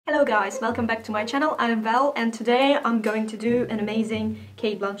Hello guys, welcome back to my channel. I'm Val and today I'm going to do an amazing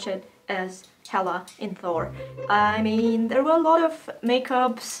Kate Blanchett as Hela in Thor. I mean, there were a lot of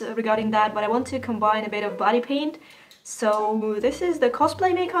makeups regarding that, but I want to combine a bit of body paint. So this is the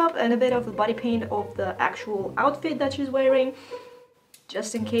cosplay makeup and a bit of the body paint of the actual outfit that she's wearing.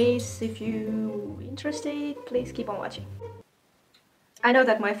 Just in case, if you're interested, please keep on watching. I know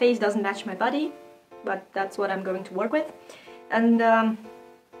that my face doesn't match my body, but that's what I'm going to work with. And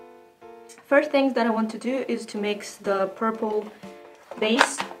first things that I want to do is to mix the purple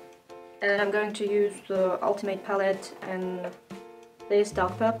base, and I'm going to use the Ultimate palette and this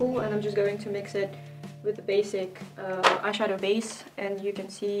dark purple, and I'm just going to mix it with the basic eyeshadow base. And you can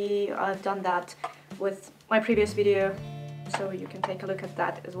see I've done that with my previous video, so you can take a look at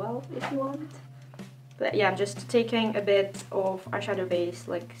that as well if you want. But yeah, I'm just taking a bit of eyeshadow base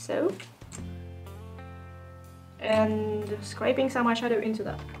like so and scraping some eyeshadow into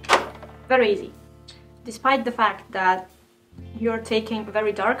that. Very easy. Despite the fact that you're taking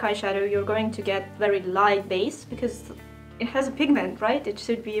very dark eyeshadow, you're going to get very light base because it has a pigment, right? It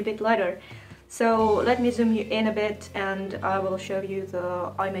should be a bit lighter. So let me zoom you in a bit and I will show you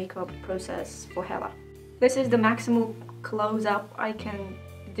the eye makeup process for Hela. This is the maximum close-up I can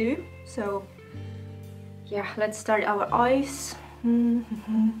do. So yeah, let's start our eyes.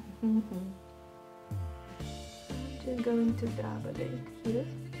 Just going to dab a bit here.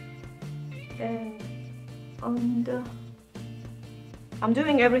 And I'm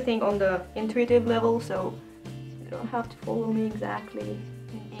doing everything on the intuitive level, so you don't have to follow me exactly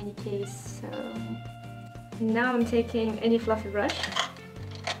in any case. Now I'm taking any fluffy brush.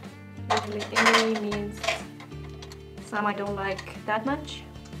 Usually any means some I don't like that much,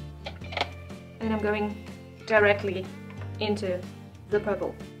 and I'm going directly into the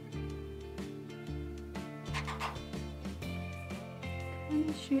purple.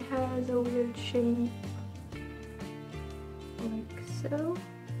 And she has a weird shape like so.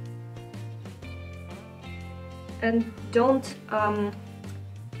 And don't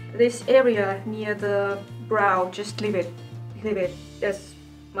this area near the brow, just leave it as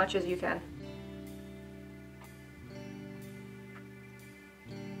much as you can.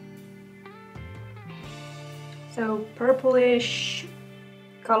 So purplish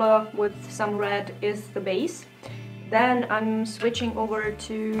color with some red is the base. Then I'm switching over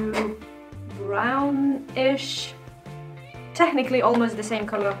to brownish, technically almost the same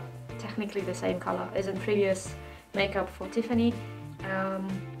color, as in previous makeup for Tiffany.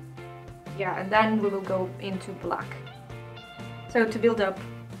 Yeah, and then we will go into black. So to build up,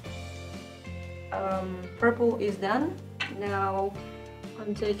 purple is done. Now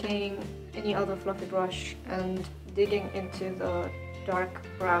I'm taking any other fluffy brush and digging into the dark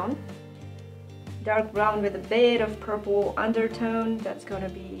brown. Dark brown with a bit of purple undertone. That's gonna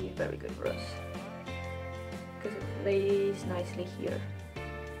be very good for us because it lays nicely here.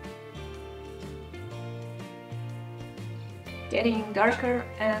 Getting darker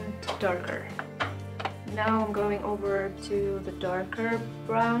and darker. Now I'm going over to the darker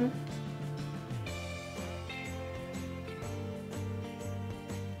brown.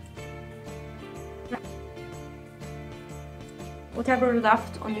 Whatever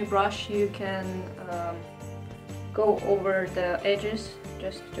left on your brush, you can go over the edges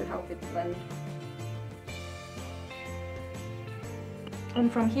just to help it blend.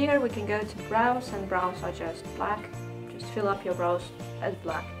 And from here we can go to brows, and brows are just black. Just fill up your brows as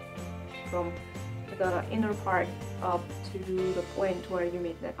black from the inner part up to the point where you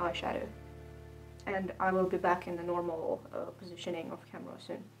meet the eyeshadow. And I will be back in the normal positioning of camera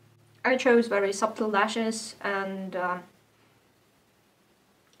soon. I chose very subtle lashes and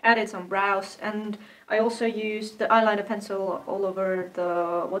added some brows, and I also used the eyeliner pencil all over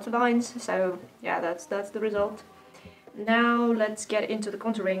the waterlines. So yeah, that's the result. Now let's get into the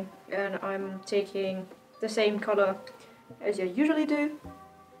contouring, and I'm taking the same color as I usually do,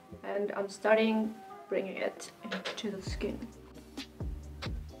 and I'm starting bringing it into the skin.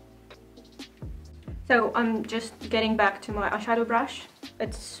 So I'm just getting back to my eyeshadow brush.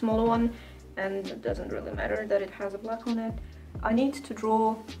 It's a smaller one and it doesn't really matter that it has a black on it. I need to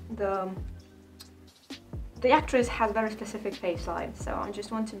draw the actress has very specific face lines, so I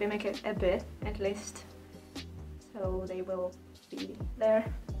just want to mimic it a bit at least, so they will be there.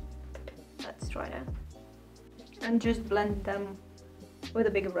 Let's try that. And just blend them with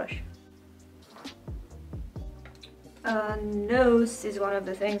a bigger brush. Nose is one of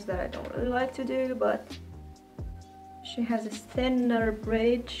the things that I don't really like to do, but she has this thinner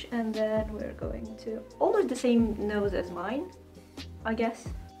bridge, and then we're going to almost the same nose as mine, I guess.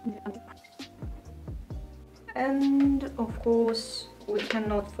 And of course we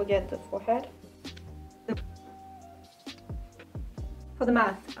cannot forget the forehead. For the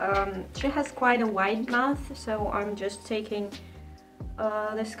mouth, she has quite a wide mouth, so I'm just taking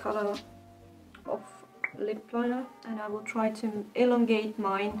this color of lip liner and I will try to elongate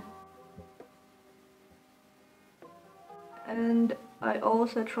mine. And I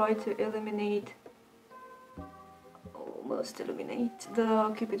also try to almost eliminate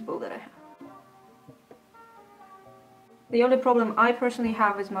the cupid's bow that I have. The only problem I personally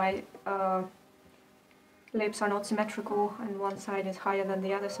have is my lips are not symmetrical and one side is higher than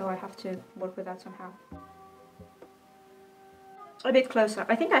the other, so I have to work with that somehow. A bit closer.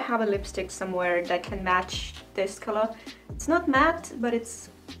 I think I have a lipstick somewhere that can match this color. It's not matte, but it's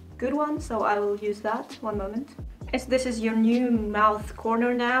a good one, so I will use that. One moment. As this is your new mouth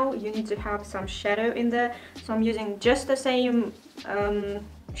corner now, you need to have some shadow in there. So I'm using just the same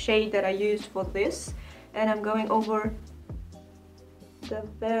shade that I used for this, and I'm going over the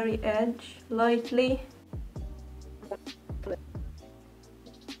very edge lightly.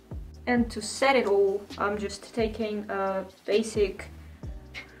 And to set it all, I'm just taking a basic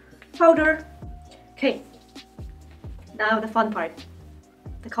powder. Okay, now the fun part,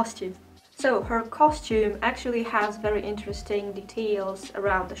 the costume. So her costume actually has very interesting details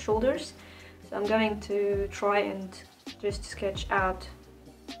around the shoulders. So I'm going to try and just sketch out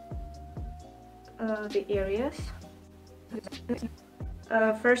the areas.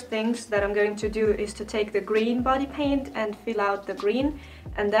 First things that I'm going to do is to take the green body paint and fill out the green,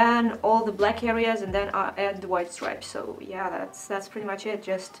 and then all the black areas, and then I'll add the white stripes. So yeah, that's pretty much it.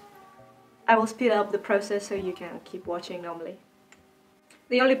 Just I will speed up the process so you can keep watching normally.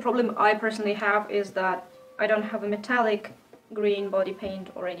 The only problem I personally have is that I don't have a metallic green body paint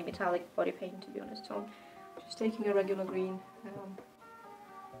or any metallic body paint, to be honest. So I'm just taking a regular green,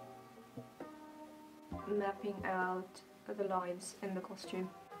 mapping out the lines in the costume.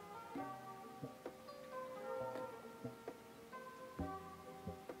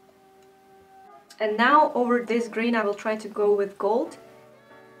 And now over this green I will try to go with gold,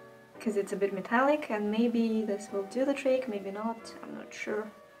 because it's a bit metallic, and maybe this will do the trick, maybe not, I'm not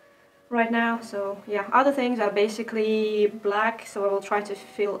sure right now. So yeah, other things are basically black, so I will try to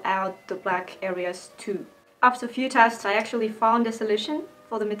fill out the black areas too. After a few tests I actually found a solution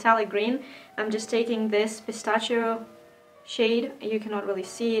for the metallic green. I'm just taking this pistachio shade, you cannot really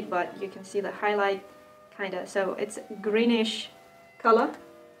see it, but you can see the highlight kinda, so it's a greenish color,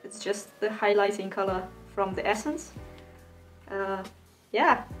 it's just the highlighting color from the essence.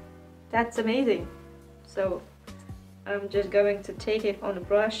 Yeah, that's amazing. So I'm just going to take it on a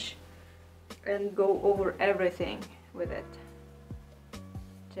brush and go over everything with it,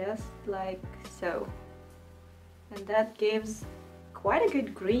 just like so, and that gives quite a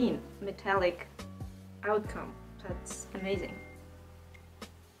good green metallic outcome. That's amazing.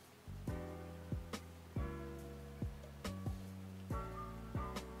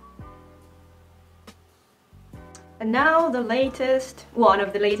 And now the latest, one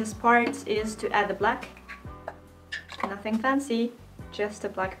of the latest parts is to add the black. Nothing fancy, just a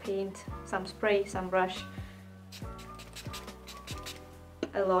black paint, some spray, some brush,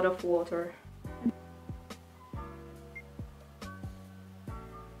 a lot of water.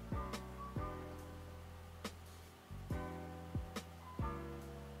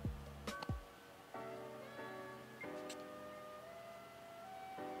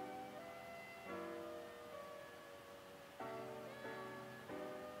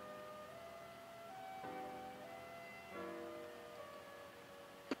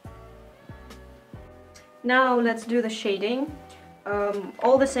 Now let's do the shading.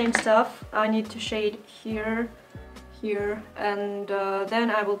 All the same stuff. I need to shade here, here, and then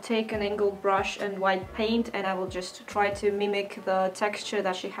I will take an angled brush and white paint, and I will just try to mimic the texture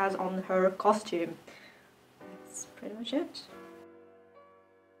that she has on her costume. That's pretty much it.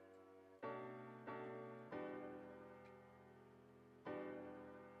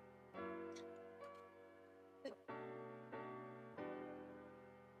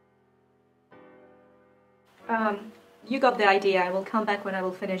 You got the idea. I will come back when I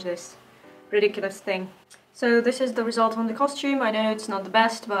will finish this ridiculous thing. So this is the result on the costume. I know it's not the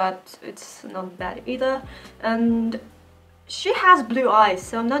best, but it's not bad either. And she has blue eyes,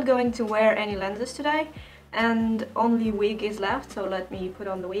 so I'm not going to wear any lenses today. And only wig is left, so let me put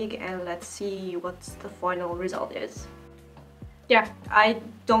on the wig and let's see what the final result is. Yeah, I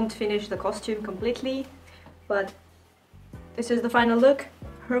don't finish the costume completely, but this is the final look.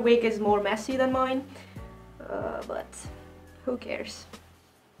 Her wig is more messy than mine. But who cares?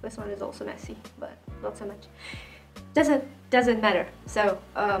 This one is also messy, but not so much. Doesn't matter. So,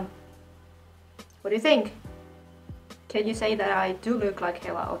 what do you think? Can you say that I do look like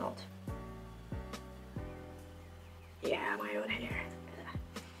Hela or not? Yeah, my own hair.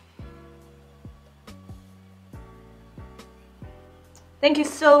 Thank you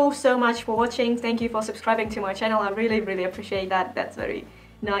so much for watching. Thank you for subscribing to my channel. I really appreciate that. That's very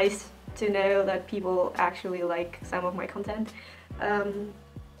nice to know that people actually like some of my content.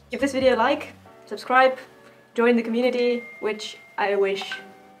 Give this video a like, subscribe, join the community, which I wish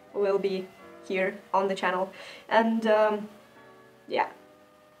will be here on the channel. And yeah,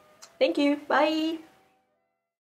 thank you, bye!